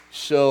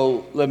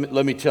So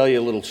let me tell you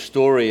a little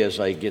story as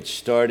I get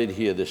started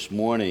here this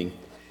morning.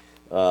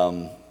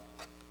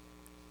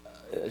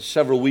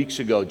 Several weeks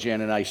ago,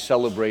 Jan and I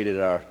celebrated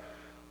our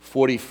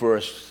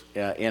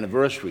 41st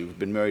anniversary. We've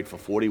been married for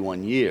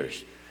 41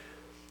 years.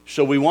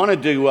 So we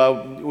wanted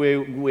to,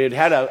 we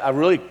had a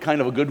really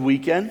kind of a good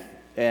weekend,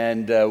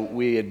 and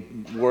we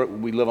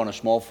live on a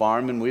small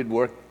farm, and we had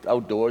worked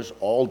outdoors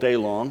all day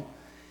long.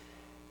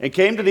 It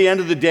came to the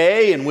end of the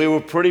day, and we were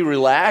pretty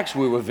relaxed.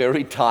 We were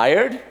very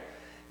tired,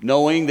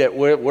 knowing that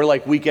we're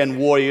like weekend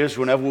warriors.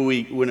 Whenever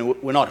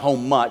we're not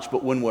home much,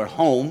 but when we're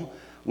home,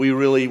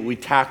 we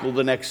tackle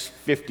the next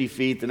 50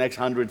 feet, the next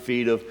 100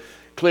 feet of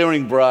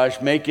clearing brush,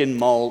 making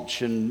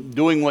mulch, and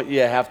doing what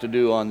you have to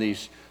do on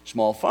these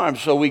small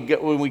farms. So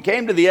when we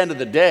came to the end of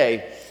the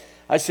day,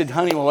 I said,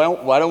 honey, well,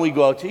 why don't we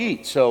go out to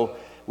eat? So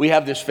we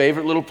have this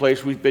favorite little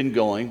place we've been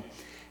going.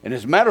 And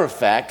as a matter of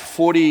fact,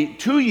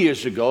 42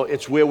 years ago,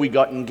 it's where we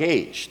got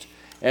engaged.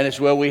 And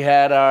it's where we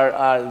had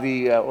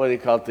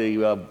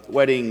the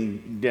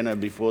wedding dinner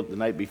the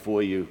night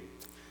before you.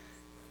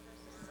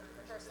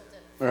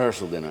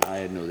 Rehearsal dinner.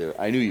 I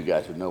knew you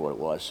guys would know what it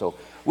was. So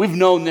we've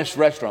known this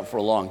restaurant for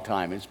a long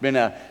time.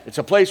 It's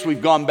a place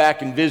we've gone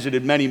back and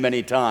visited many,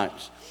 many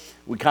times.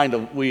 We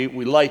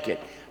like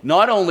it.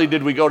 Not only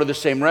did we go to the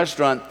same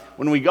restaurant,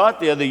 when we got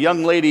there, the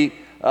young lady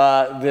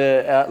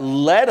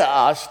led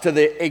us to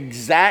the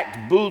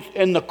exact booth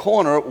in the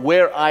corner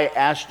where I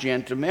asked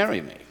Jan to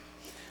marry me.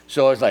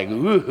 So I was like,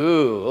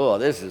 woohoo!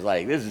 This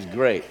is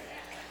great.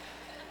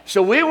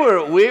 So we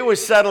were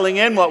settling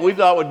in what we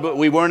thought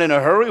we weren't in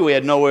a hurry. We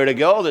had nowhere to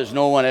go. There's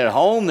no one at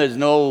home. There's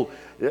no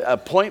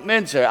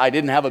appointments. I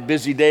didn't have a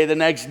busy day the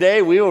next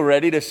day. We were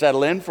ready to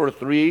settle in for a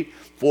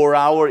 3-4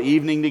 hour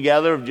evening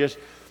together of just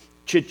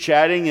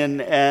chit-chatting.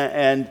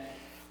 And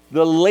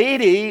the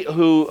lady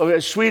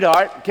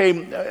sweetheart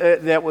came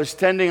that was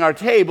tending our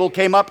table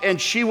came up,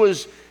 and she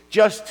was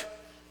just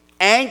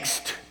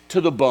angst to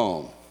the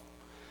bone.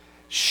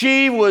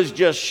 She was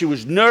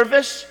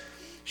nervous.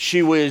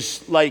 She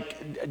was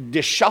like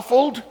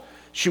disheveled.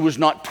 She was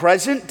not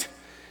present.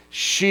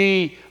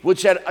 She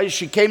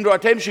came to our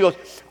table. She goes,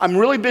 I'm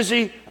really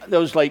busy. There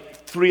was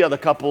like 3 other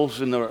couples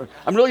in the.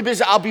 I'm really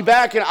busy. I'll be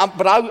back,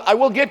 but I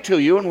will get to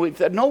you. And we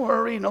said, no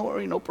hurry,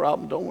 no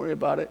problem. Don't worry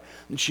about it.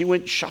 And she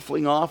went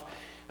shuffling off.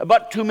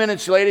 About 2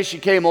 minutes later, she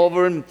came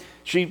over and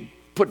she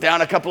put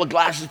down a couple of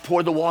glasses,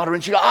 poured the water,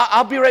 and she goes,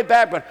 I'll be right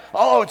back. But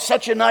it's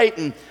such a night,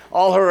 and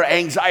all her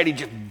anxiety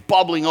just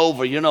bubbling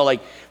over. Remember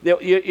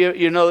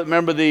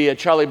the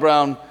Charlie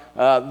Brown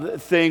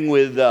thing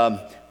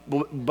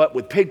but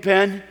with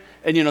Pigpen,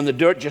 and the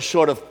dirt just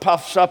sort of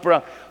puffs up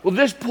around. Well,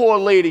 this poor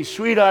lady,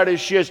 sweetheart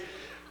as she is,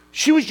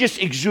 she was just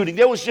exuding.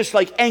 There was just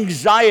like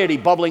anxiety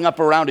bubbling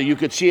up around her. You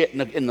could see it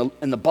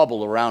in the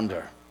bubble around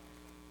her.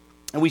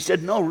 And we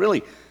said, no,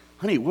 really,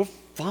 honey, we're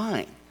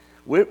fine.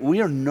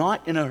 We are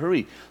not in a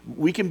hurry.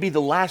 We can be the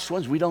last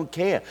ones. We don't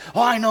care.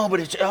 Oh, I know, but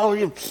it's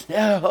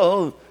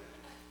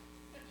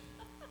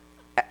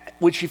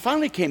When she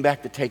finally came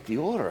back to take the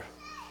order,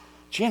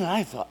 Jan and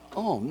I thought,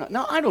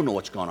 no, I don't know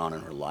what's going on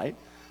in her life.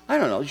 I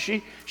don't know.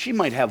 She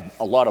might have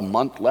a lot of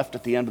month left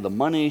at the end of the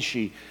money.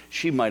 She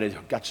might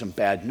have got some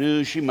bad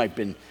news. She might have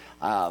been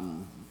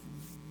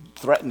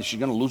threatened she's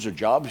going to lose her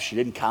job if she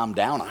didn't calm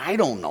down. I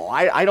don't know.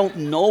 I don't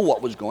know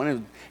what was going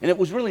on. And it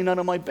was really none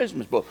of my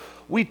business. But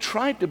we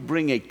tried to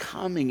bring a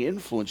calming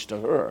influence to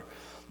her.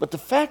 But the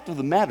fact of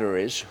the matter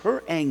is,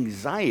 her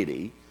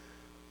anxiety,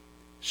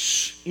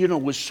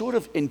 was sort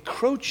of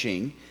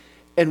encroaching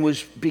and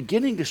was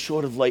beginning to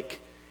sort of like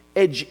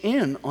edge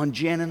in on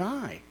Jan and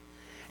I.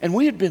 And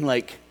we had been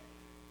like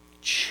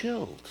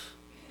chilled.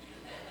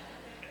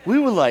 We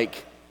were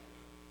like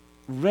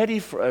ready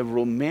for a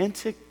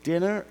romantic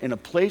dinner in a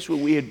place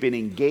where we had been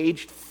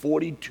engaged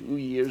 42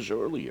 years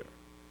earlier.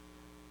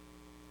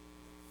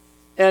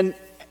 And,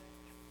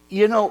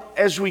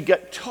 as we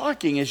got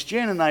talking, as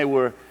Jan and I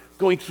were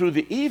going through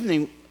the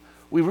evening,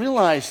 we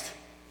realized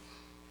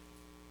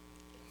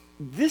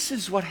this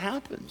is what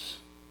happens.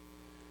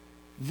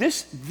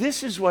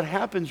 This is what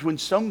happens when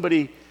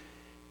somebody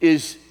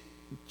is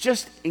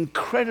just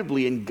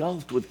incredibly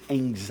engulfed with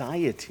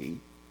anxiety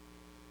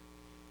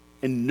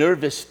and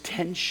nervous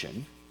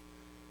tension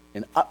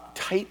and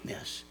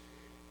uptightness,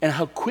 and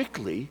how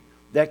quickly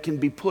that can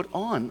be put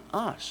on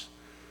us.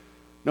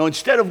 Now,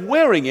 instead of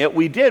wearing it,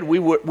 we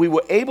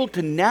were able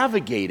to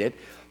navigate it,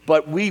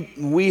 but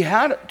we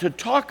had to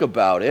talk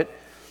about it.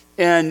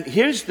 And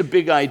here's the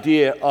big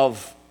idea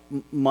of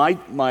my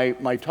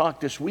talk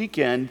this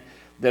weekend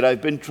that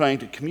I've been trying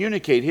to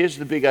communicate. Here's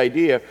the big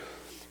idea.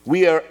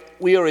 We are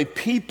a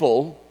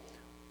people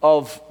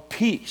of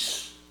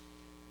peace.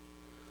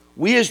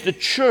 We as the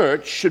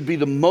church should be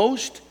the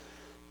most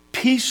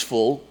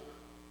peaceful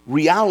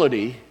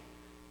reality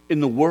in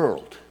the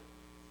world.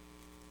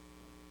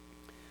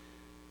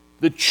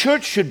 The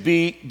church should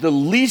be the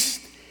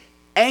least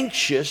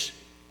anxious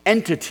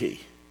entity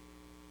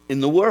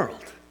in the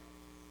world.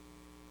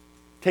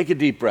 Take a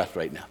deep breath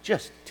right now.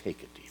 Just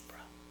take a deep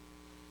breath.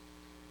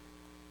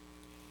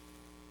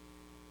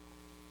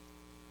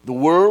 The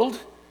world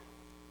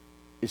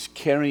is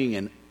carrying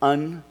an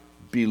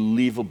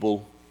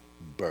unbelievable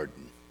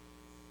burden.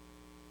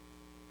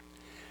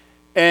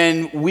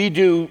 And we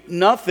do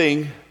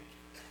nothing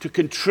to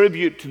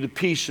contribute to the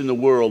peace in the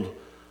world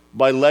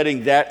by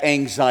letting that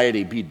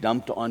anxiety be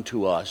dumped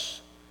onto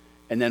us,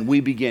 and then we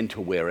begin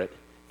to wear it,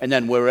 and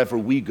then wherever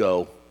we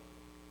go,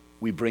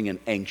 we bring an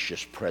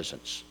anxious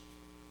presence.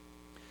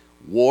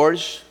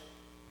 Wars,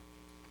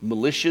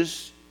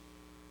 militias,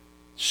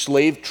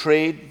 slave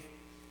trade,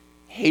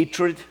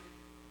 hatred,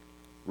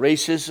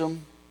 racism,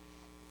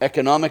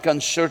 economic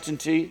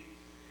uncertainty,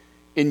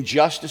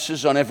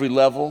 injustices on every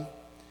level,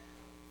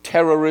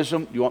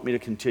 terrorism. Do you want me to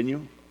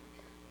continue?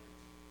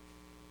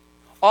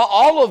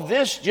 All of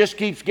this just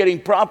keeps getting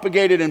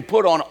propagated and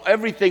put on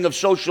everything of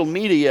social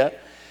media,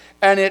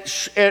 and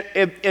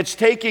it's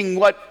taking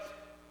what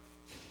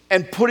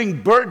and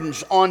putting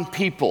burdens on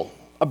people.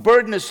 A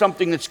burden is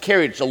something that's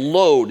carried. It's a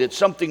load. It's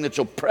something that's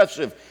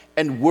oppressive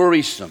and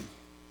worrisome.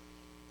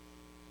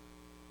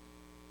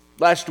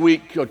 Last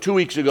week, or 2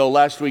 weeks ago,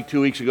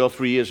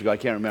 3 years ago, I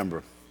can't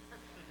remember.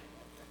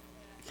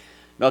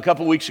 Now, a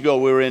couple weeks ago,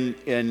 we were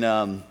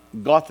in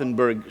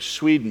Gothenburg,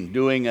 Sweden,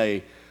 doing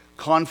a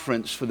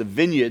conference for the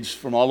vineyards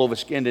from all over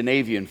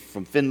Scandinavia,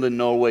 from Finland,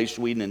 Norway,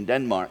 Sweden, and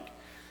Denmark.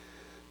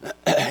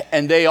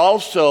 And they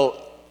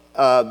also,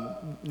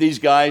 these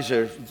guys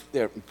they're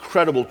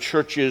incredible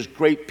churches,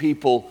 great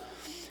people,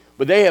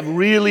 but they have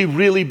really,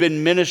 really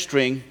been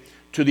ministering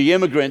to the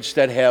immigrants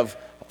that have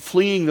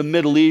fleeing the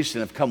Middle East and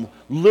have come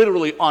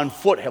literally on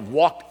foot, have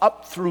walked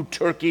up through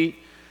Turkey,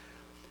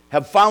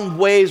 have found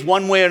ways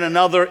one way or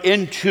another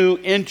into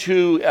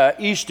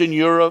Eastern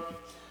Europe,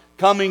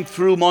 coming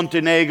through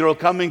Montenegro,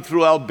 coming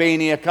through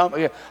Albania.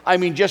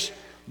 Just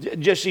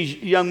these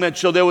young men.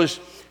 So there was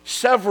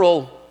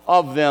several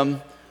of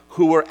them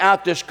who were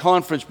at this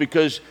conference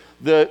because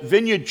the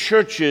vineyard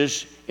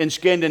churches in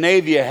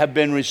Scandinavia have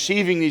been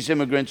receiving these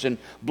immigrants and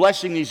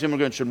blessing these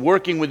immigrants and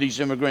working with these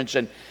immigrants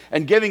and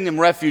giving them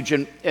refuge.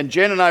 And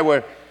Jen and I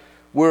were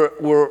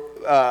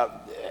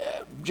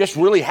just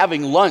really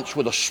having lunch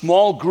with a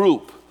small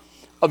group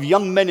of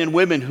young men and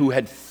women who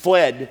had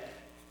fled,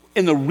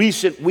 in the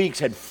recent weeks,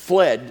 had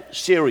fled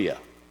Syria.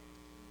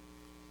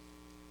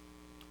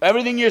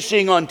 Everything you're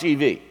seeing on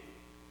TV.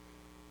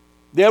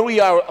 There we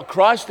are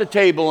across the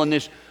table, and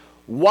this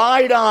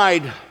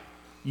wide-eyed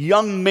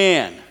young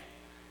man.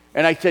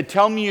 And I said,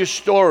 tell me your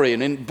story.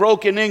 And in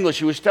broken English,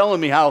 he was telling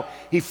me how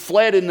he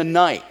fled in the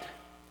night.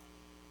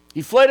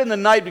 He fled in the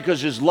night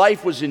because his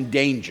life was in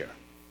danger.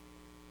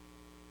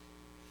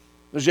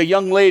 There's a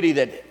young lady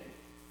that,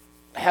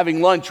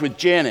 having lunch with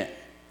Janet,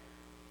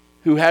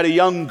 who had a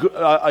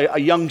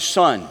young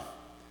son.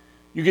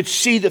 You could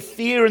see the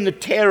fear and the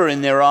terror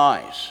in their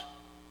eyes.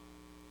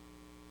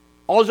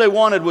 All they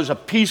wanted was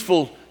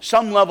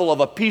some level of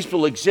a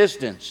peaceful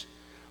existence.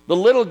 The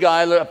little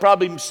guy,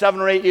 probably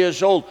 7 or 8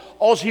 years old,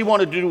 all he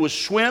wanted to do was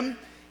swim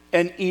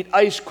and eat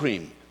ice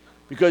cream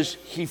because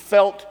he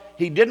felt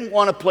he didn't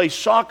want to play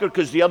soccer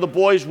because the other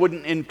boys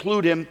wouldn't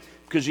include him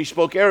because he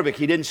spoke Arabic.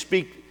 He didn't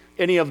speak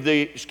any of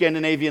the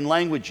Scandinavian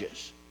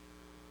languages.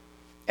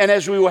 And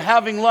as we were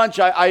having lunch,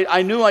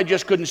 I knew I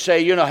just couldn't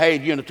say,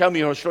 hey, tell me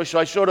your story. So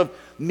I sort of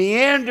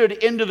meandered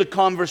into the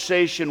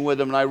conversation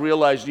with him, and I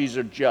realized these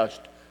are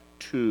just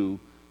two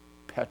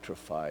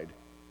petrified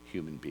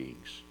human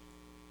beings.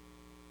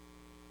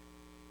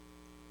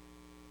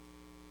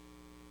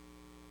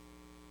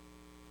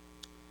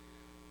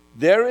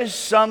 There is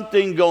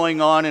something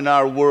going on in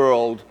our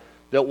world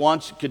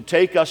that could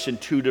take us in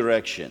two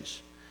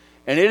directions.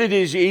 And it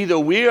is either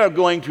we are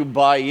going to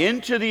buy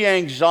into the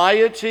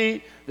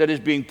anxiety that is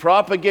being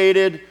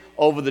propagated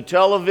over the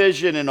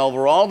television and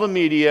over all the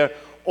media,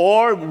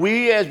 or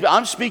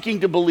I'm speaking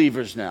to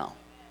believers now,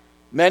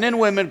 men and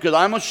women, because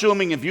I'm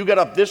assuming if you got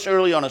up this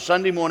early on a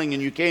Sunday morning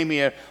and you came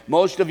here,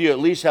 most of you at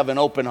least have an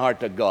open heart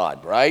to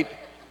God, right?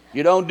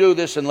 You don't do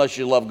this unless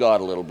you love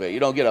God a little bit. You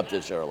don't get up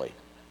this early.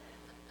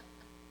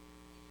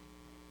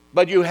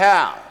 But you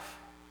have.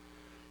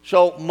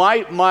 So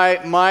my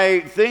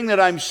thing that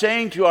I'm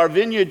saying to our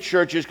vineyard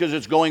churches, because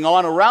it's going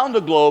on around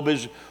the globe,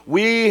 is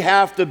we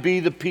have to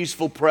be the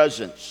peaceful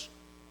presence.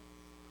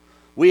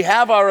 We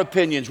have our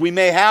opinions. We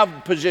may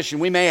have position.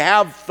 We may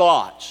have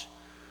thoughts.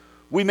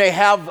 We may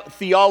have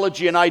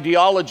theology and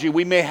ideology.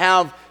 We may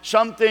have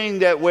something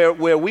that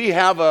where we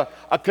have a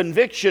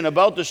conviction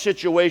about the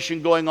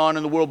situation going on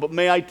in the world. But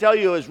may I tell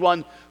you, as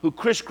one who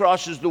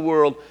crisscrosses the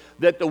world,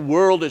 that the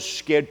world is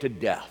scared to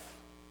death.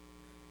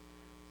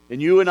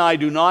 And you and I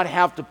do not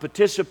have to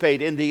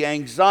participate in the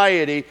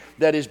anxiety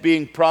that is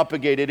being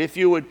propagated. If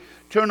you would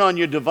turn on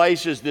your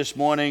devices this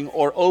morning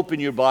or open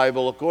your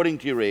Bible according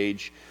to your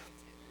age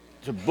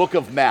to the book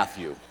of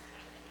Matthew.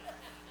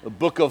 The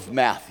book of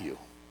Matthew.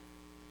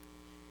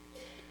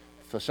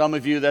 For some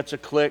of you, that's a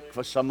click.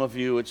 For some of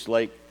you, it's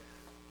like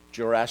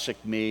Jurassic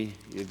Me.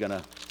 You're going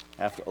to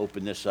have to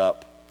open this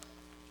up.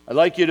 I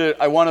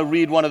want to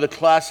read one of the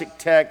classic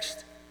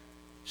texts,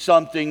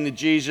 something that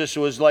Jesus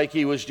was like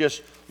he was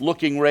just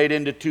looking right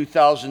into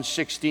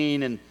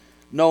 2016 and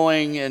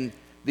knowing, and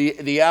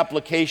the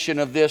application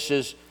of this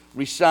is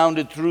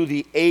resounded through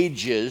the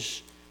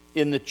ages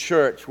in the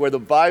church, where the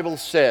Bible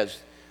says,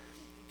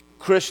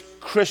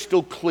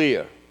 crystal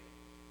clear,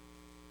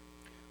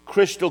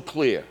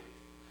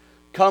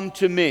 come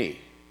to me,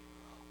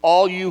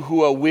 all you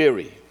who are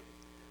weary.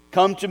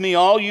 Come to me,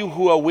 all you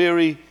who are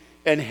weary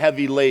and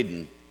heavy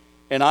laden,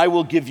 and I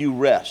will give you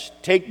rest.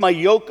 Take my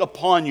yoke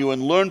upon you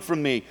and learn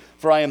from me,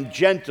 for I am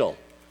gentle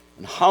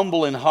and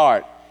humble in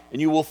heart, and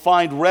you will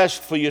find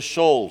rest for your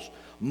souls.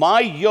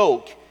 My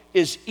yoke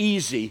is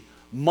easy,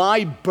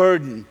 my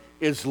burden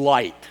is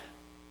light.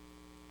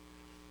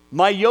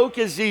 My yoke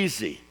is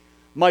easy,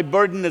 my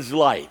burden is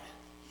light.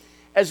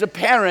 As a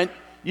parent,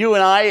 you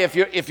and I,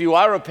 if you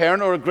are a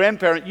parent or a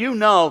grandparent, you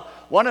know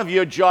one of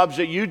your jobs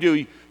that you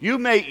do, you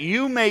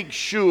make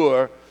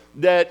sure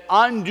that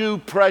undue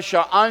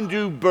pressure,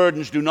 undue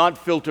burdens do not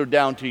filter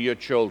down to your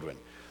children.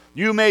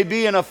 You may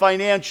be in a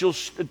financial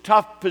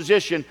tough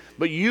position,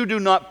 but you do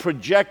not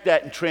project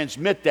that and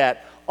transmit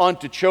that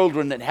onto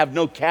children that have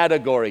no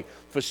category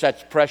for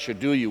such pressure,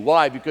 do you?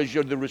 Why? Because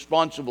you're the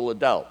responsible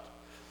adult.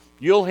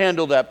 You'll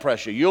handle that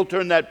pressure. You'll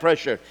turn that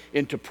pressure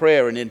into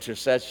prayer and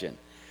intercession.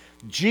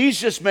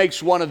 Jesus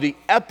makes one of the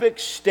epic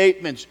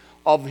statements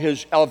of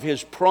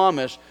his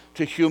promise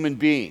to human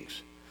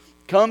beings.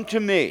 Come to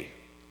me.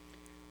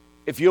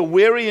 If you're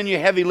weary and you're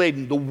heavy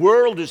laden, the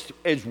world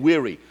is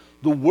weary.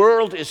 The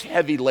world is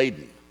heavy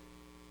laden.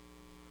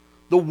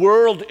 The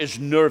world is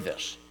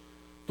nervous.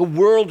 The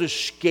world is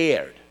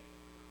scared.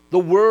 The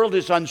world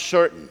is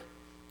uncertain.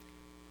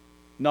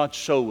 Not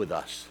so with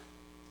us.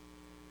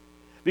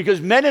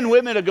 Because men and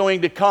women are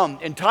going to come,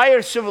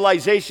 entire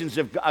civilizations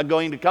are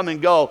going to come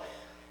and go,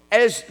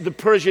 as the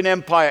Persian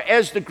Empire,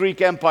 as the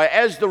Greek Empire,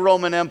 as the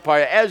Roman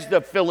Empire, as the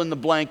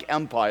fill-in-the-blank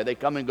empire. They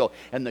come and go.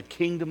 And the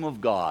kingdom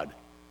of God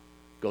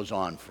goes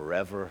on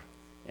forever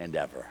and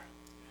ever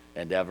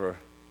and ever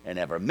and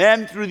ever.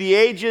 Men through the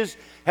ages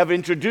have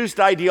introduced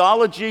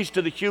ideologies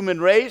to the human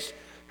race,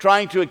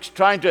 trying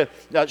to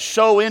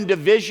sow in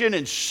division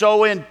and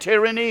sow in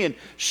tyranny and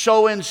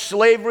sow in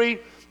slavery,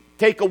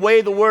 take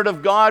away the Word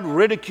of God,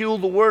 ridicule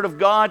the Word of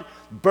God,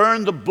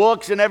 burn the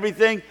books and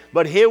everything.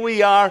 But here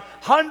we are,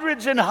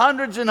 hundreds and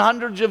hundreds and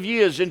hundreds of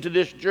years into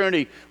this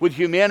journey with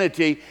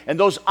humanity, and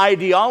those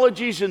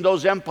ideologies and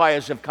those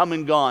empires have come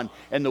and gone,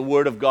 and the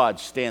Word of God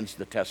stands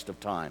the test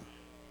of time.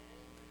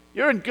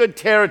 You're in good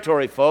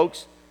territory,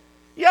 folks.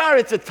 Yeah,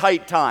 it's a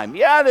tight time.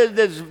 Yeah,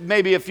 there's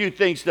maybe a few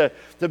things to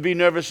be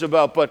nervous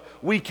about, but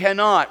we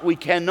cannot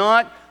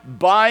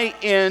buy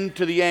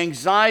into the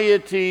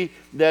anxiety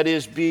that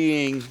is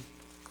being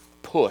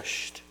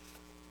pushed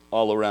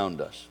all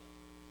around us.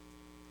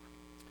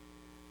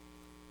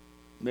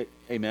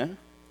 Amen?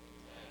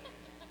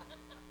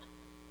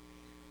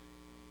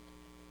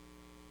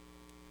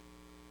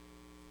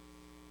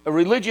 A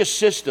religious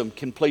system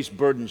can place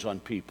burdens on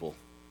people.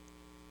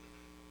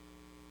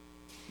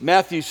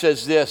 Matthew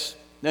says this,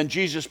 then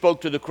Jesus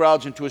spoke to the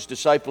crowds and to his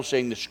disciples,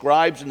 saying, the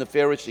scribes and the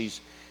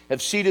Pharisees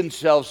have seated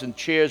themselves in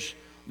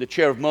the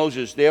chair of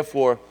Moses.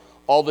 Therefore,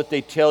 all that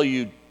they tell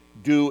you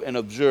do and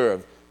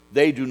observe,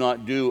 they do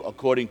not do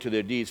according to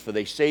their deeds, for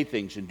they say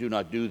things and do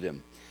not do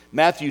them.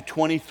 Matthew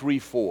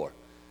 23:4.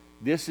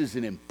 This is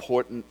an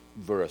important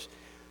verse.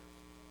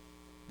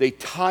 They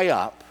tie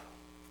up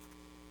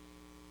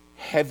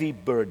heavy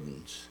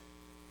burdens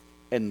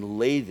and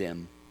lay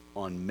them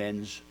on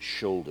men's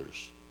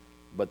shoulders,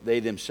 but they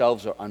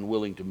themselves are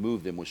unwilling to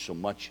move them with so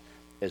much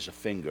as a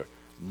finger.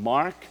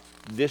 Mark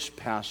this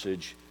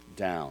passage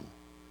down.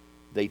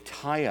 They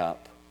tie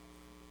up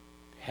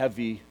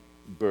heavy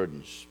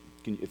burdens.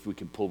 If we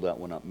can pull that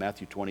one up,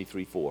 Matthew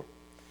 23:4.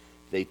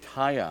 They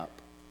tie up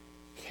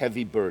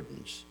heavy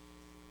burdens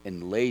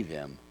and lay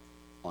them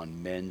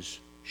on men's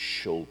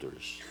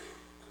shoulders.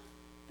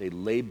 They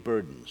lay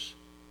burdens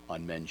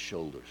on men's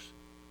shoulders.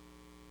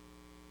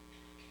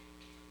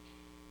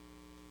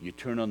 You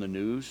turn on the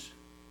news,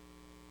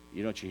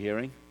 you know what you're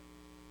hearing?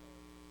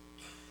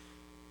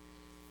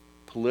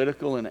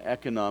 Political and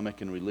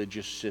economic and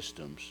religious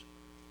systems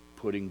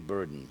putting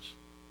burdens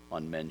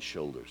on men's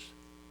shoulders.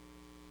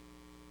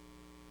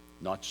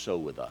 Not so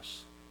with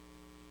us.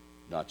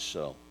 Not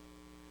so.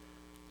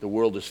 The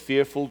world is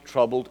fearful,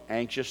 troubled,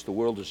 anxious. The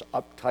world is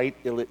uptight,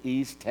 ill at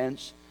ease,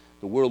 tense.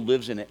 The world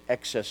lives in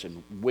excess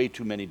in way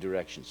too many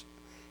directions.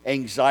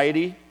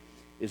 Anxiety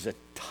is a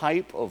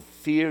type of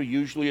fear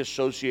usually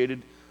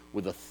associated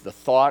with the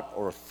thought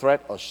or a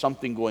threat of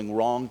something going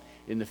wrong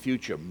in the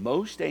future.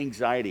 Most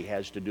anxiety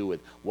has to do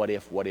with what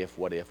if, what if,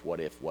 what if, what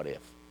if, what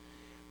if.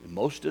 And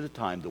most of the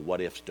time, the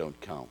what ifs don't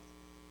count.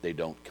 They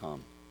don't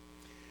come.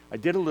 I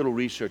did a little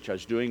research. I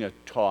was doing a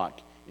talk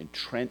in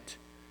Trent,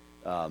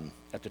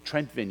 at the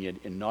Trent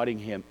Vineyard in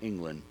Nottingham,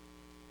 England,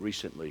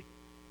 recently.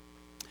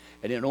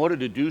 And in order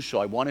to do so,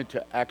 I wanted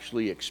to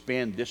actually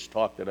expand this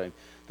talk that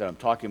I'm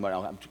talking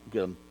about.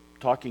 I'm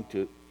talking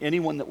to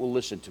anyone that will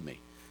listen to me,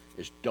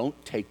 is don't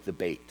take the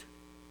bait.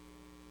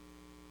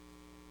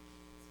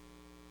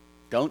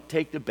 Don't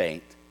take the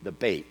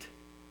bait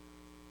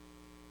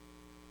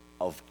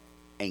of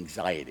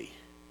anxiety.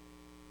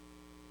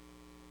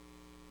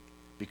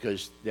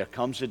 because there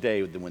comes a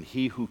day when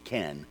he who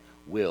can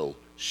will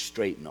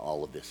straighten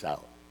all of this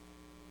out.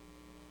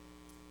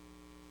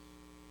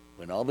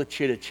 When all the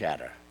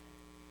chitter-chatter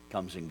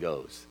comes and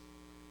goes,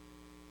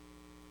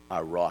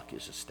 our rock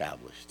is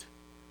established,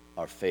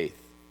 our faith.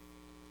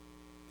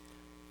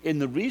 In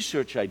the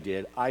research I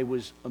did, I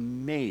was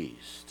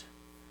amazed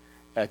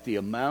at the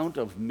amount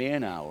of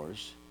man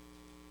hours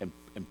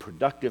and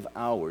productive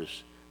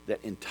hours that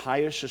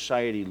entire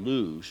society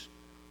lose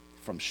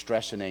from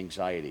stress and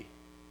anxiety.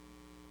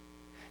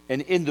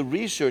 And in the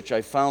research,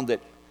 I found that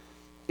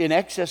in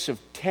excess of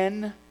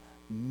 10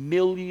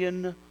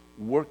 million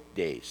work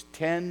days,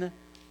 10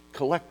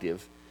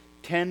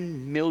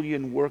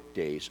 million work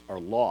days are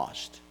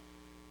lost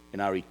in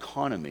our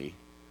economy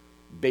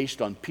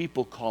based on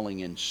people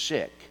calling in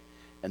sick,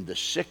 and the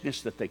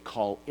sickness that they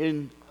call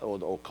in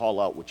or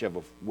call out,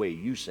 whichever way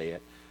you say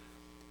it.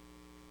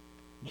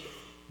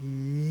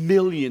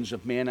 Millions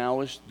of man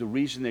hours, the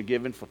reason they're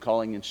given for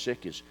calling in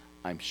sick is,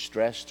 I'm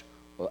stressed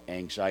or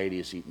anxiety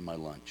has eaten my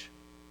lunch.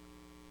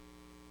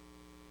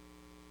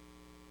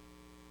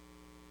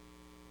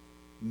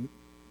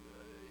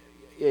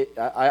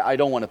 I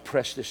don't want to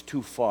press this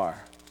too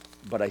far,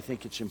 but I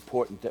think it's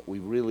important that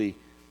we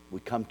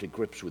come to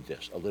grips with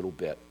this a little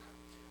bit.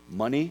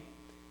 Money,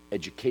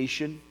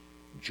 education,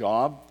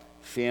 job,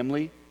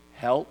 family,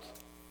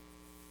 health,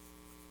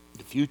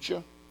 the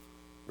future,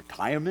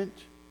 retirement,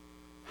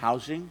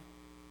 housing.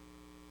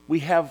 We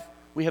have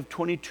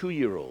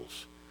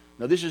 22-year-olds.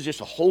 Now, this is just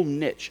a whole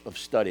niche of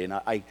study, and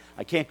I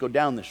can't go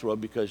down this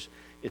road because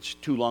it's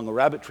too long a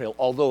rabbit trail,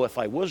 although if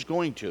I was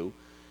going to,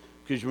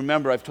 because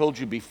remember, I've told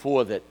you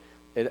before that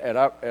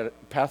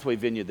at Pathway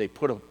Vineyard, they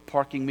put a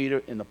parking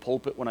meter in the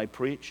pulpit when I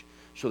preach,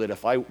 so that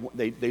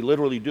they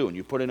literally do, and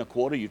you put in a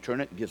quarter, you turn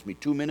it gives me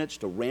 2 minutes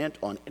to rant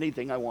on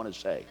anything I want to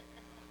say.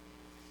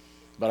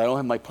 But I don't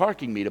have my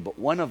parking meter, but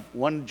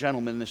one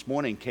gentleman this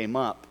morning came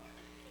up,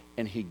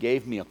 and he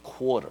gave me a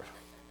quarter.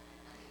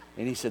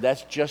 And he said,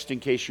 that's just in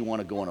case you want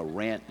to go on a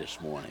rant this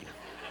morning.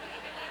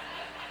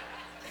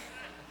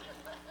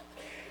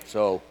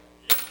 So,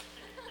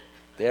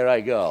 there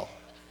I go.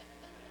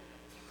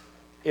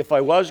 If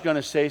I was going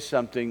to say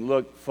something,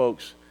 look,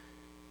 folks,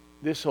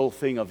 this whole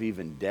thing of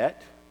even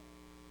debt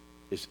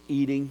is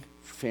eating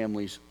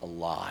families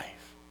alive.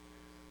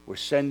 We're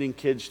sending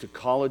kids to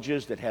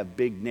colleges that have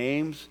big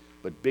names,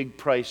 but big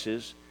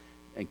prices,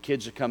 and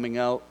kids are coming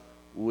out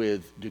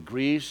with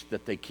degrees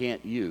that they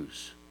can't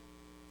use.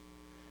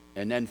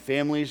 And then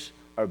families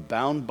are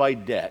bound by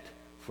debt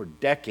for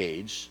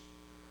decades,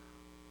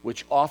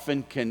 which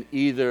often can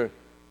either,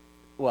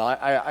 well,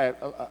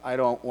 I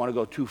don't want to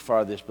go too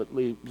far this, but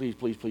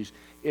please,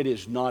 it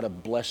is not a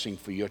blessing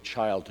for your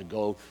child to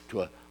go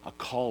to a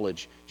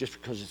college just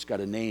because it's got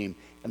a name,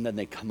 and then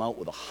they come out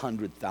with a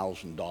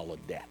 $100,000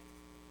 debt.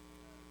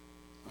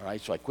 All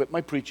right, so I quit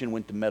my preaching and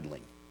went to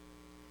meddling.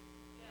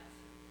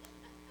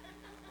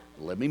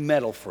 Let me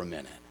meddle for a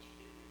minute.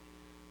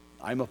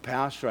 I'm a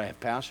pastor. I have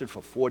pastored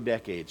for 4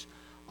 decades.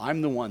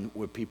 I'm the one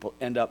where people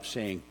end up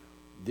saying,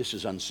 this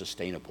is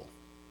unsustainable.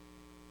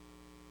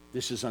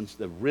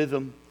 The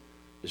rhythm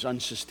is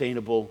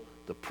unsustainable.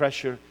 The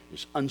pressure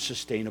is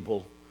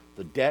unsustainable.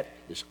 The debt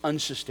is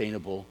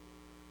unsustainable.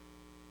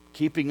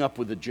 Keeping up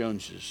with the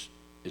Joneses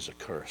is a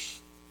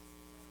curse.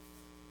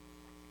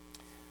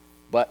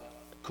 But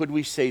could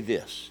we say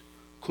this?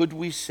 Could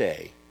we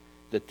say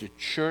that the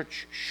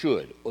church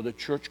should, or the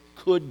church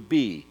could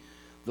be,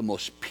 the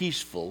most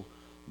peaceful,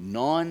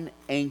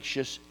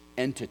 non-anxious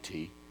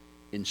entity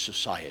in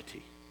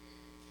society?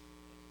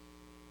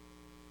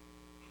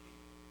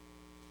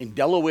 In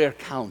Delaware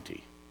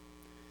County,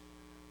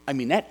 I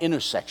mean, that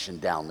intersection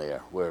down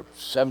there where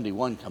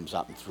 71 comes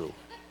up and through,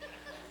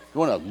 you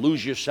want to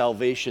lose your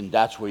salvation,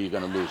 that's where you're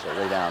going to lose it,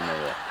 right down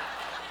there.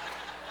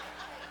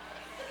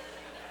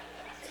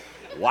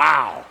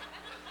 Wow.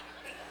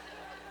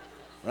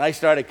 When I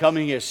started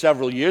coming here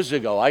several years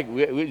ago,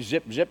 we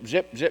zip.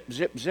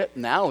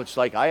 Now it's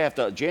like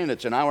Jan,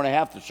 it's an hour and a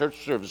half. The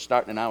church service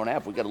starting an hour and a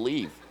half. We got to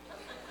leave.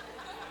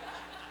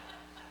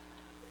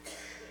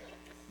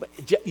 But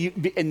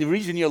and the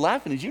reason you're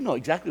laughing is you know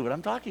exactly what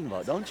I'm talking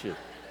about, don't you?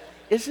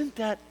 Isn't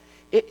that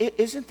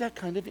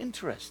kind of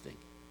interesting?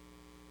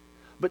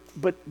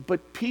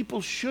 But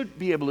people should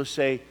be able to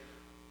say,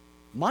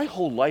 my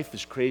whole life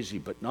is crazy,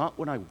 but not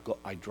when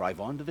I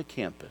drive onto the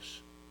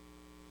campus.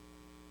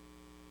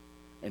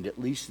 And at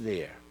least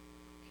there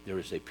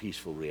is a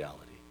peaceful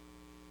reality.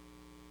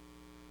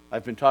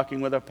 I've been talking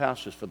with our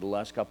pastors for the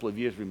last couple of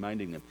years,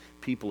 reminding them,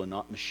 people are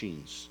not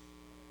machines.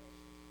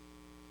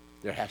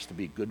 There has to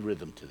be good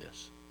rhythm to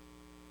this.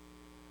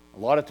 A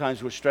lot of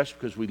times we're stressed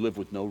because we live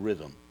with no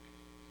rhythm.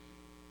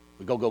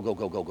 We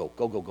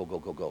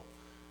go.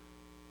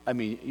 I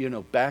mean, you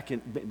know,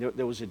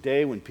 there was a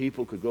day when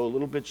people could go a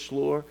little bit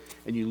slower,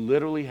 and you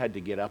literally had to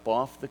get up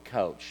off the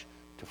couch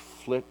to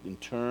flip and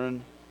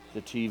turn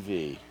the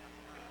TV.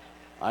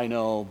 I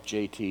know,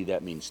 JT,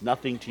 that means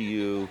nothing to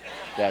you.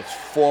 That's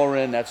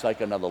foreign. That's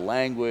like another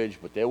language.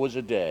 But there was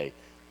a day,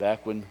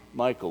 back when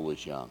Michael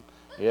was young,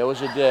 there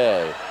was a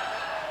day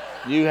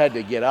You had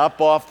to get up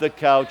off the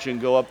couch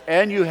and go up,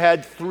 and you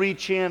had 3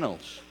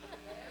 channels.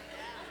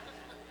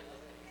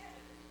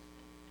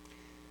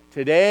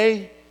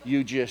 Today,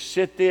 you just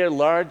sit there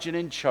large and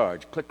in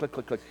charge. Click, click,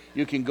 click, click.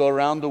 You can go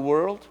around the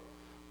world.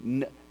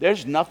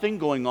 There's nothing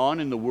going on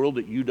in the world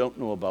that you don't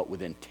know about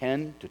within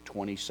 10 to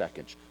 20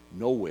 seconds.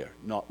 Nowhere.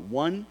 Not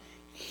one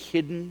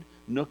hidden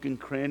nook and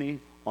cranny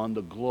on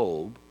the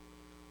globe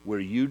where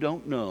you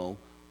don't know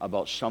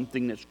about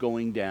something that's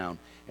going down.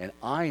 And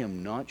I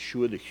am not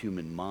sure the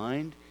human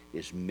mind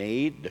is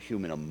made, the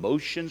human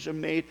emotions are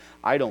made.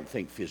 I don't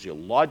think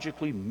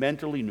physiologically,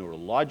 mentally,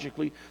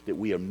 neurologically, that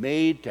we are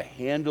made to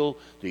handle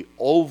the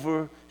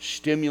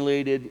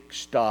overstimulated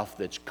stuff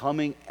that's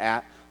coming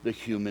at the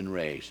human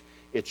race.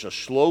 It's a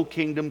slow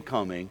kingdom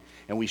coming,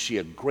 and we see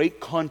a great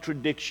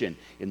contradiction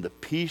in the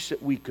peace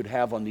that we could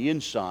have on the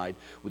inside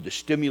with the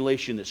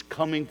stimulation that's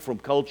coming from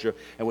culture.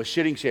 And we're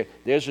sitting here,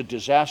 there's a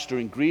disaster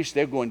in Greece.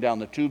 They're going down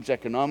the tubes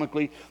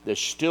economically. There's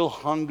still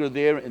hunger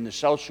there in the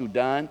South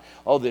Sudan.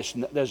 Oh,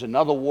 there's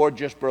another war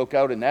just broke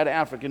out in that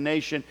African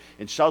nation.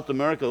 In South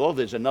America, oh,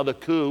 there's another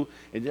coup.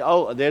 And,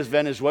 oh, there's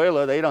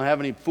Venezuela. They don't have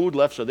any food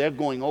left, so they're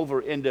going over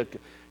into...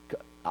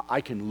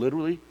 I can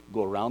literally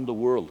go around the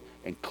world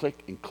and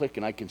click,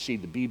 and I can see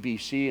the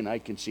BBC, and I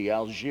can see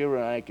Al Jazeera,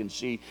 and I can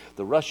see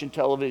the Russian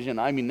television.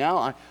 I mean,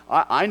 now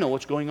I know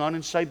what's going on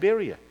in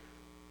Siberia.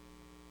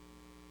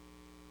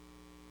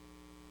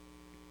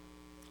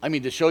 I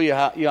mean, to show you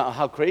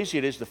how crazy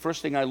it is, the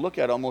first thing I look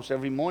at almost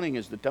every morning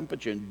is the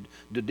temperature in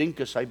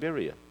Dudinka,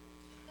 Siberia.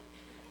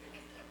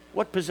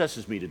 What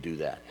possesses me to do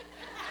that?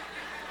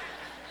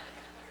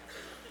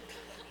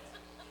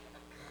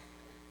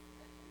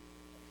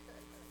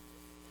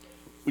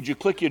 Would you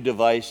click your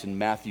device in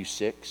Matthew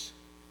 6,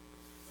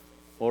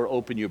 or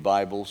open your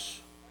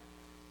Bibles,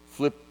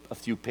 flip a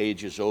few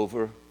pages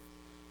over.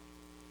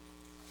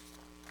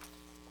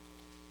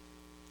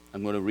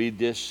 I'm going to read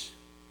this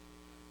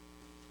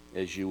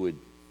as you would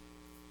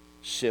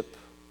sip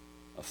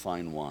a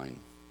fine wine.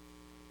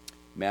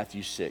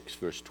 Matthew 6,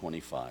 verse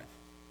 25.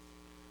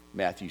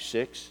 Matthew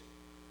 6.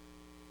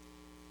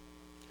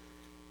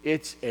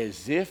 It's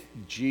as if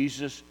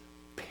Jesus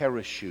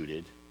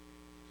parachuted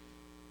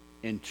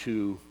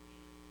into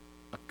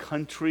a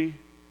country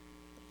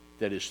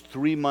that is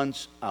 3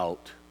 months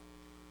out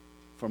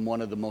from one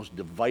of the most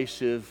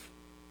divisive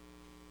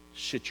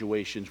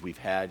situations we've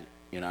had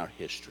in our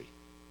history,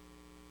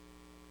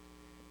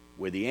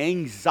 where the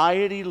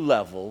anxiety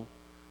level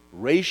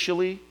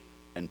racially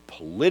and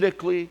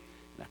politically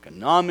and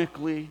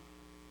economically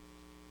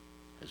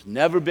has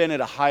never been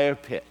at a higher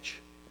pitch.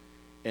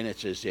 And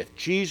it's as if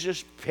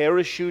Jesus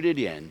parachuted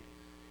in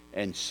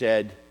and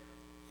said,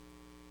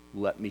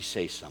 let me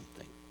say something.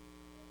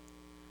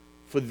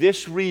 For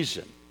this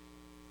reason,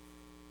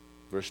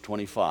 verse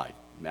 25,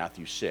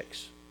 Matthew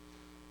 6,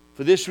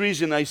 for this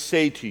reason I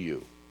say to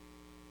you,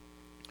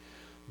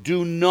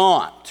 do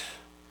not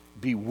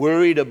be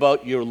worried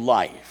about your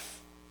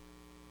life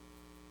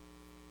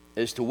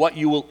as to what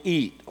you will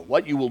eat or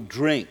what you will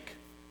drink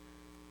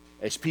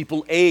as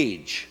people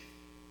age.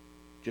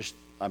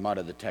 I'm out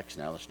of the text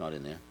now, it's not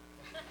in there.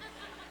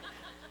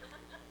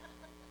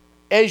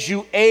 As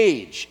you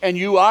age and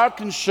you are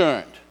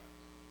concerned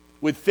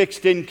with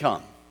fixed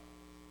income,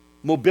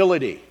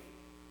 mobility,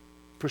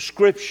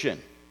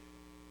 prescription,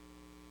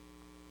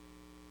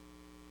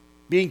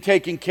 being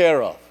taken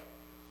care of,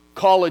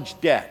 college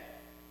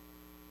debt,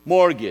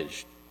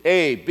 mortgage,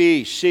 A,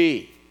 B,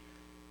 C.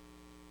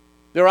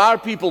 There are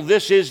people,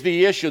 this is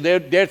the issue.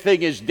 Their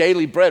thing is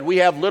daily bread. We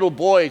have little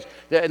boys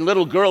and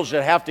little girls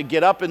that have to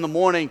get up in the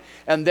morning,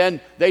 and then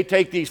they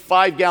take these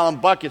 5-gallon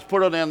buckets,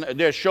 put it on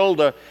their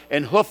shoulder,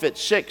 and hoof it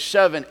 6,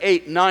 7,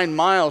 8, 9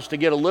 miles to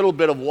get a little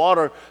bit of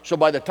water. So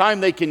by the time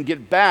they can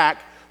get back,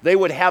 they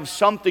would have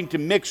something to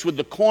mix with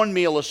the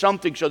cornmeal or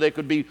something, so there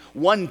could be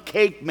one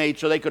cake made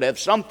so they could have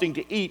something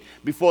to eat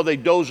before they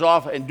doze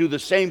off and do the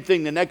same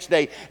thing the next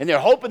day. And they're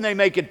hoping they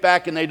make it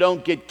back and they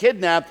don't get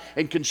kidnapped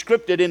and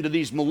conscripted into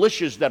these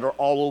militias that are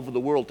all over the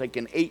world,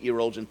 taking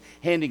 8-year-olds and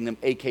handing them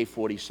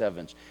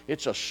AK-47s.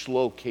 It's a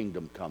slow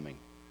kingdom coming.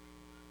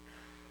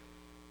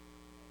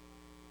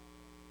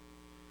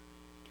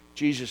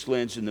 Jesus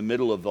lands in the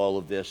middle of all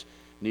of this,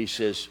 and he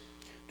says,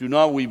 do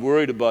not be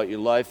worried about your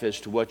life as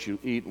to what you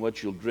eat and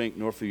what you'll drink,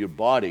 nor for your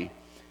body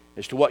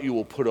as to what you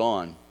will put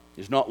on.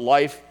 Is not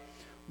life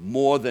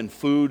more than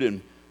food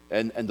and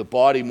the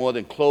body more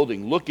than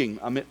clothing?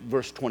 I'm at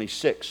verse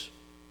 26.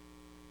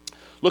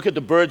 Look at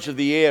the birds of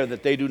the air,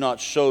 that they do not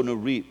sow nor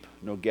reap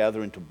nor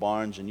gather into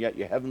barns, and yet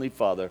your heavenly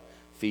Father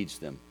feeds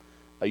them.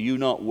 Are you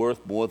not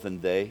worth more than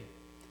they?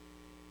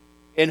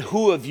 And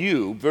who of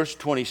you, verse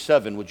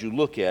 27, would you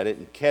look at it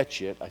and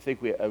catch it? I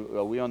think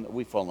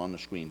we fall on the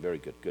screen. Very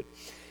good, good.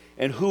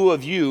 And who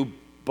of you,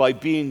 by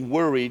being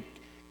worried,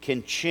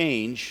 can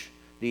change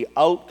the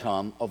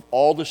outcome of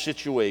all the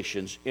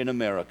situations in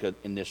America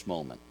in this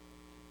moment?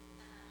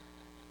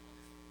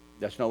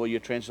 That's not what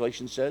your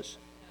translation says?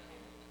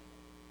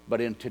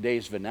 But in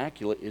today's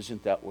vernacular,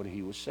 isn't that what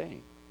he was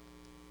saying?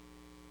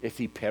 If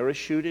he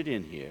parachuted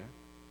in here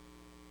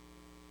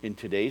in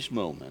today's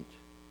moment.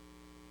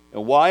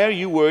 And why are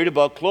you worried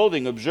about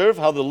clothing? Observe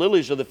how the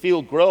lilies of the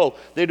field grow.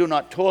 They do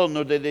not toil,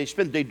 nor do they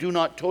spin. They do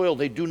not toil.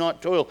 They do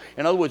not toil.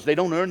 In other words, they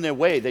don't earn their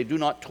way. They do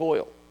not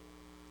toil.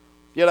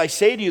 Yet I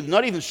say to you,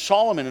 not even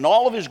Solomon in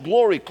all of his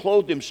glory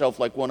clothed himself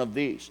like one of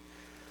these.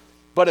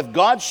 But if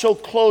God so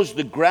clothes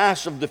the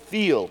grass of the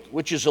field,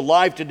 which is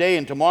alive today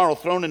and tomorrow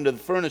thrown into the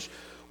furnace,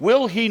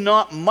 will he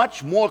not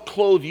much more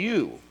clothe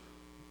you,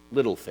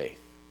 little faith?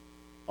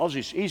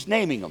 He's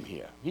naming them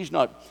here. He's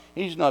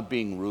not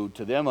being rude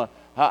to them.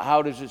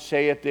 How does it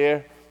say it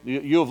there?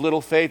 You have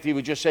little faith. He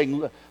was just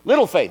saying,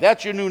 little faith.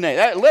 That's your new name.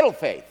 Little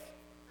faith.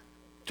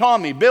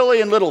 Tommy,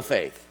 Billy, and little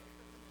faith.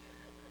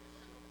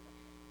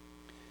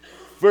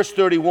 Verse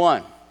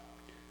 31.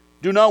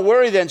 Do not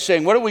worry then,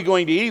 saying, what are we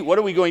going to eat? What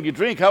are we going to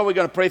drink? How are we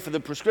going to pray for the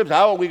prescription?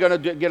 How are we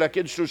going to get our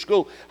kids through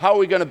school? How are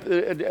we going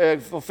to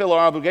fulfill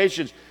our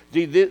obligations?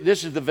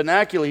 This is the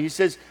vernacular. He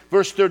says,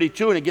 verse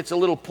 32, and it gets a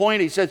little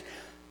pointy. He says,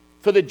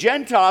 for the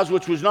Gentiles,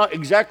 which was not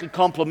exactly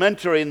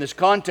complimentary in this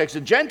context,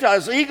 the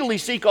Gentiles eagerly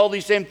seek all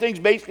these same things.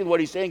 Basically what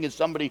he's saying is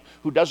somebody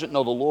who doesn't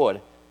know the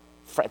Lord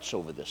frets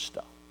over this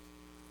stuff.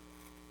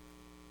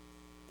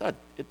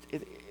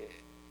 It's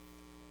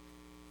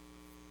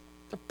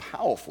a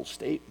powerful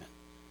statement.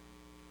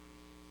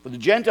 For the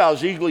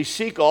Gentiles eagerly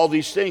seek all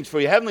these things, for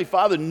your heavenly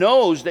Father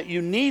knows that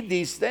you need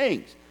these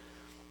things.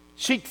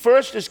 Seek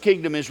first his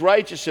kingdom, his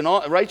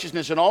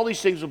righteousness, and all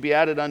these things will be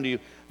added unto you.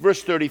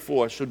 Verse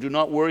 34, so do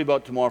not worry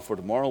about tomorrow, for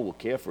tomorrow will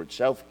care for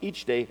itself.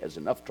 Each day has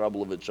enough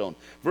trouble of its own.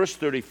 Verse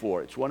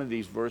 34, it's one of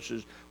these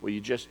verses where you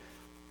just,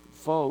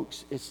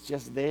 folks, it's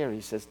just there.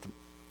 He says,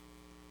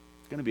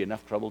 it's going to be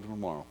enough trouble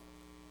tomorrow.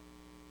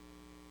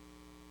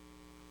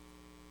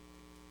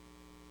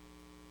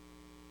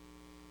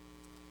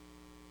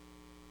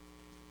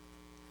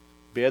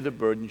 Bear the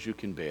burdens you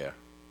can bear.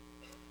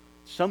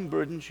 Some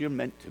burdens you're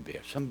meant to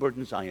bear. Some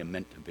burdens I am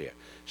meant to bear.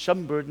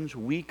 Some burdens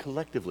we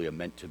collectively are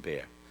meant to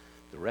bear.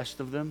 The rest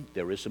of them,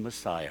 there is a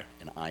Messiah,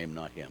 and I am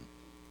not him.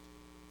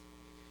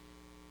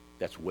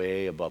 That's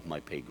way above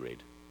my pay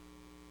grade.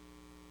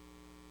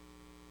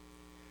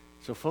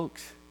 So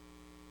folks,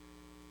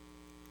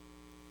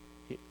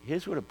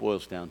 here's what it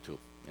boils down to,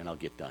 and I'll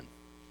get done.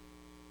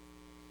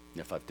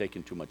 And if I've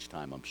taken too much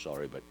time, I'm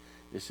sorry, but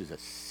this is a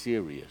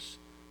serious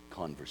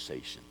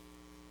conversation.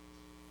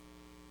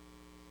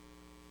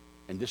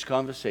 And this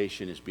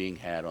conversation is being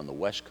had on the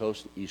West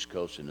Coast, the East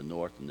Coast, and the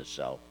North and the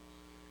South.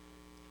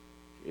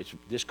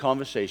 This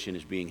conversation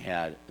is being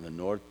had in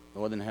the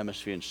Northern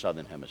Hemisphere and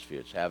Southern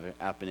Hemisphere. It's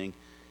happening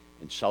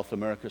in South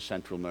America,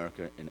 Central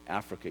America, in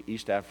Africa,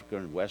 East Africa,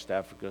 and West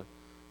Africa,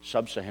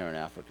 Sub-Saharan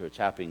Africa. It's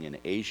happening in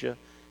Asia.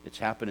 It's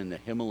happening in the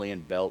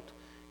Himalayan belt.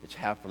 It's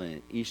happening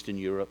in Eastern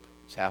Europe.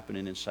 It's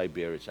happening in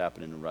Siberia. It's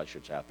happening in Russia.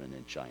 It's happening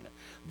in China.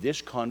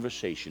 This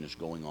conversation is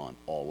going on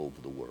all over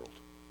the world.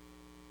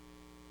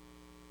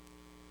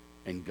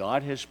 And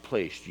God has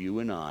placed you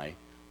and I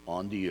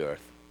on the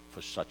earth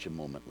for such a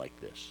moment like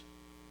this.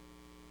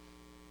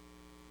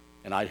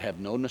 And I have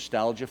no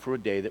nostalgia for a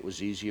day that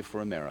was easier for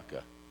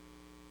America.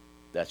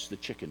 That's the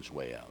chicken's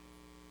way out.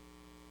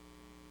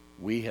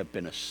 We have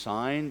been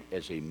assigned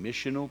as a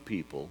missional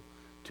people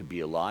to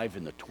be alive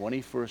in the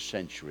 21st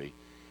century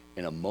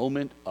in a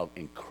moment of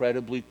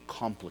incredibly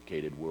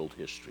complicated world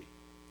history.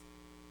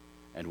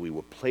 And we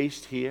were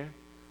placed here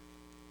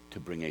to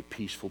bring a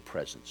peaceful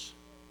presence,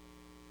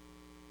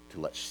 to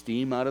let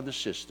steam out of the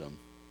system,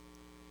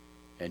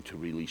 and to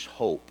release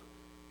hope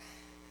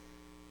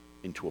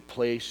into a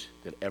place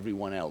that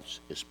everyone else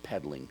is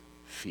peddling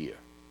fear.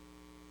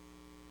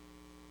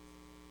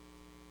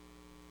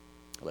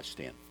 Let's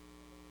stand.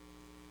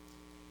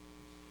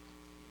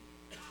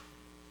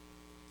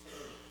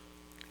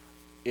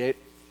 It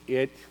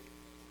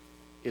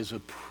is a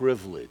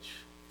privilege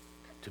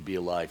to be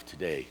alive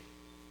today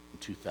in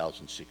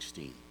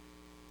 2016.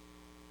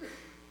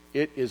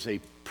 It is a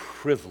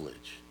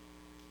privilege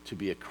to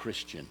be a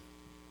Christian,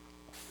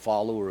 a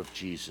follower of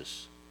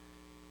Jesus.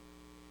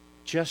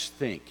 Just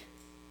think,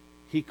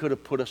 he could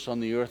have put us on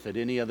the earth at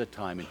any other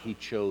time, and he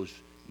chose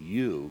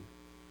you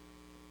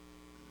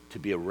to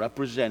be a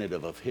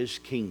representative of his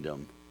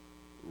kingdom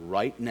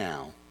right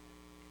now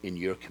in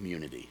your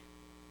community.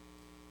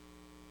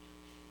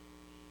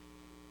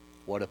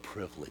 What a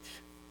privilege.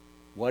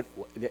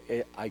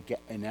 I get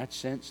in that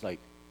sense, like,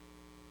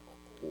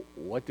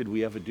 what did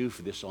we ever do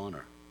for this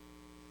honor?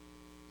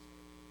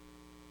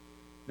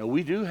 Now,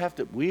 we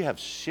have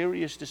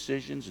serious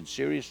decisions and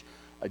serious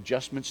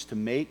adjustments to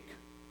make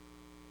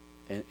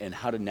and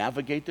how to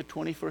navigate the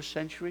 21st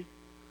century.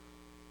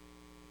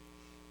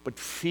 But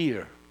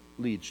fear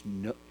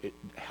it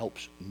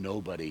helps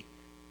nobody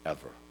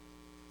ever.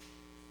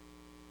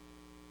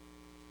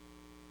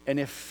 And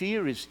if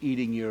fear is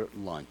eating your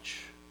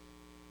lunch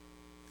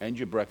and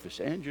your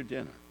breakfast and your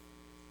dinner,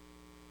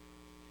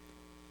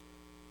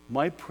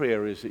 my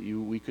prayer is that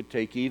we could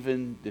take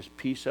even this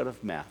piece out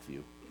of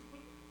Matthew,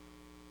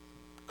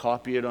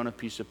 copy it on a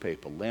piece of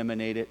paper,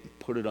 laminate it, and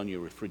put it on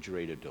your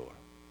refrigerator door.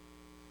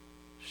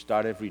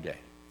 Start every day.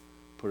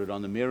 Put it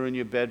on the mirror in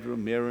your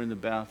bedroom, mirror in the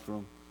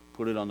bathroom,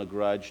 put it on the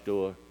garage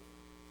door,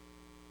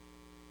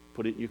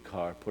 put it in your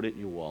car, put it in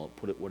your wallet,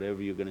 put it wherever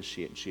you're going to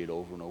see it, and see it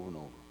over and over and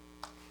over.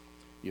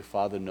 Your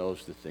Father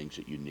knows the things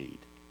that you need.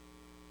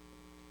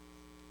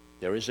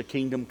 There is a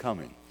kingdom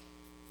coming,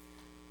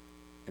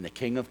 and the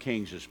King of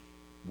Kings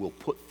will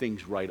put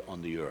things right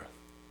on the earth.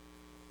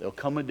 There'll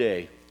come a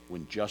day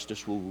when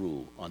justice will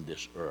rule on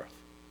this earth,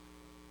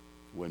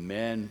 when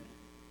men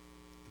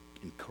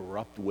in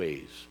corrupt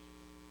ways,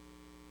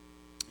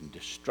 in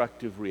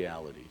destructive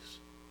realities,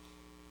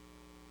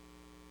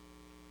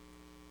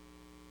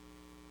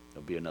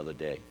 there'll be another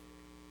day.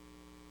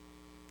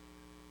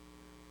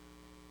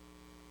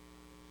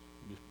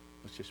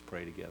 Let's just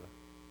pray together.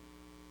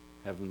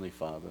 Heavenly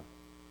Father,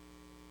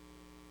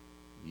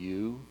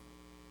 you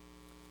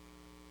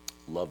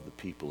love the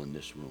people in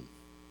this room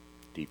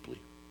deeply.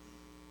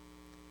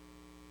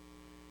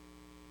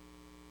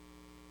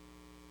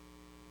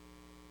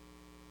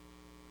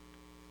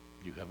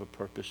 You have a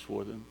purpose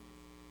for them.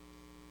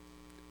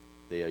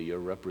 They are your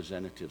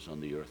representatives on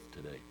the earth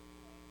today.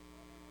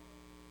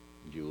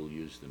 You will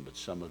use them, but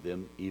some of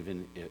them,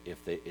 even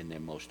if they in their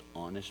most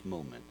honest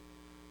moment,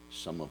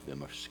 some of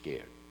them are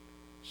scared.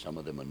 Some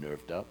of them are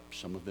nerved up.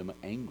 Some of them are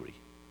angry.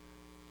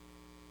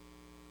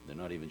 They're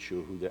not even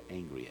sure who they're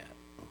angry at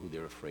or who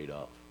they're afraid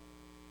of.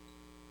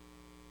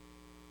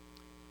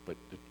 But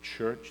the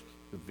church,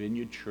 the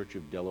Vineyard Church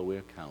of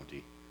Delaware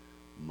County,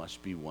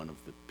 must be one of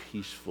the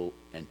peaceful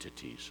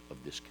entities of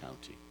this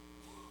county,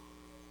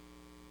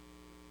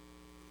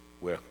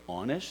 where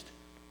honest,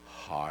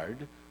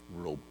 hard,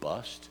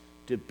 robust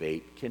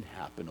debate can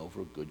happen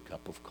over a good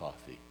cup of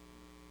coffee,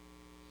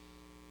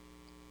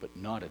 but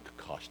not at the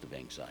cost of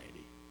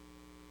anxiety,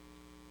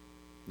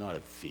 not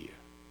of fear.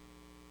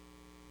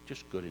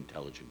 Just good,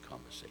 intelligent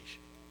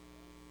conversation.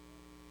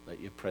 Let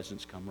your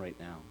presence come right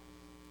now.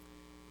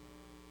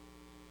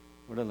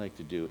 What I'd like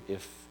to do,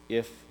 if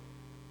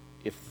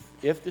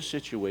the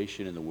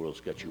situation in the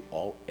world's got you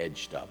all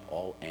edged up,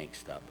 all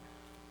angst up,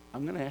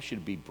 I'm going to ask you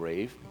to be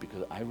brave,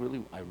 because I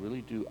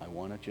really do. I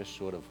want to just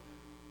sort of,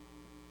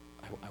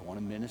 I want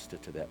to minister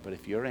to that. But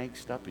if you're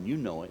angst up and you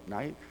know it,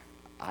 and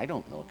I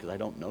don't know it because I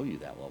don't know you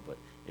that well, but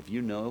if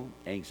you know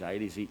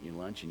anxiety's eating your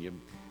lunch and you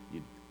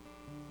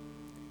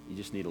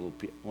just need a little,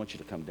 I want you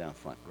to come down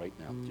front right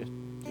now.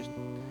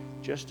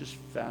 Just as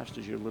fast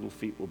as your little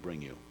feet will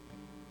bring you.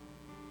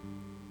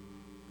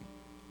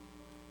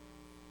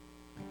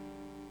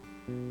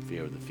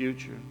 Fear of the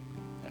future,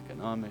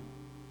 economic,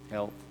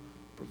 health,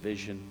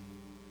 provision,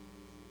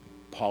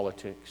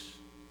 politics,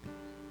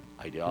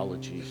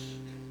 ideologies.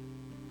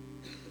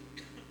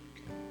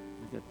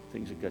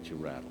 Things that got you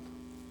rattled.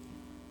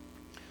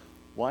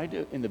 Why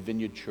in the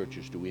Vineyard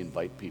churches do we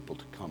invite people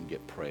to come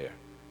get prayer?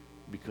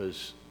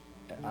 Because,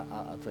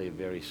 I'll tell you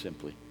very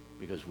simply,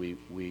 because we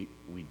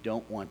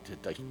don't want to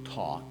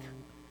talk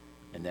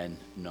and then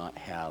not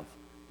have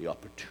the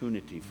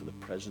opportunity for the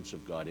presence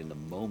of God in the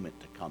moment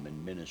to come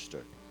and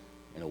minister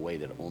in a way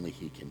that only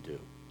He can do.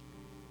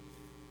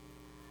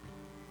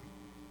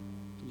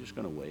 I'm just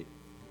going to wait.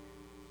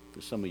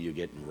 For some of you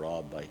getting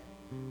robbed by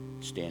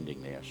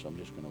standing there, so I'm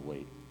just going to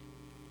wait.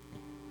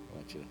 I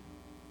want you to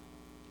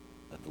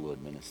let the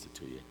Lord minister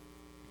to you.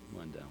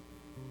 Come on down.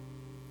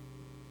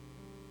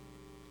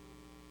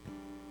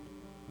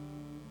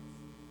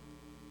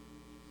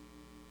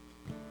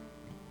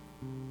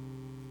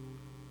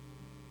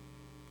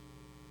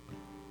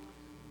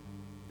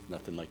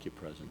 Nothing like your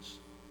presence.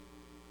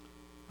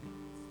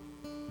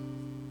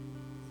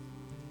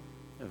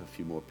 Have a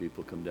few more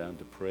people come down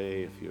to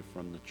pray. If you're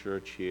from the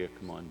church here,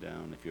 come on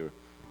down. If you're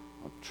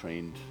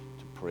trained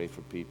to pray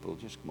for people,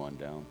 just come on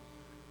down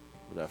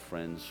with our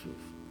friends who've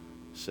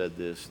said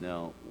this.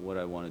 Now, what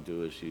I want to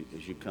do is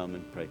as you come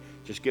and pray,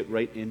 just get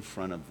right in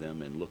front of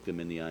them and look them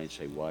in the eye and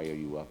say, why are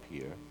you up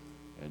here?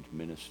 And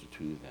minister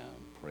to them,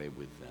 pray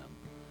with them.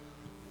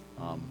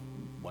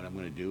 What I'm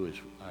going to do is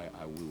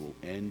we will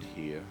end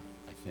here,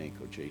 I think,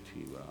 or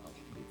JT will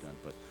be done.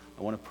 But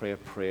I want to pray a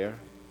prayer,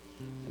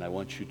 and I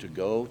want you to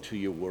go to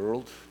your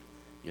world,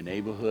 your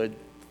neighborhood,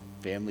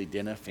 family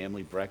dinner,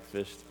 family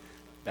breakfast,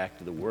 back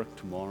to the work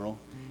tomorrow,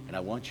 and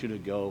I want you to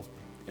go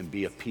and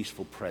be a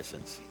peaceful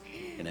presence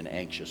in an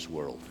anxious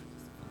world.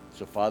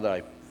 So,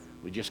 Father,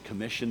 we just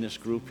commission this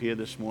group here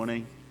this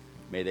morning.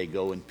 May they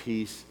go in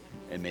peace,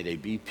 and may they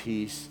be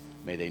peace.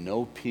 May they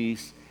know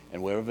peace,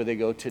 and wherever they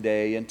go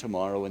today and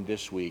tomorrow and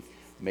this week,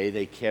 may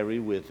they carry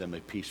with them a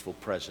peaceful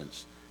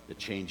presence that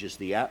changes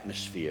the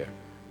atmosphere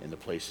in the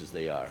places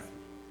they are.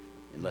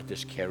 And let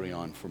this carry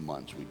on for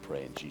months, we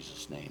pray in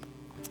Jesus' name.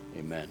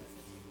 Amen.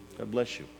 God bless you.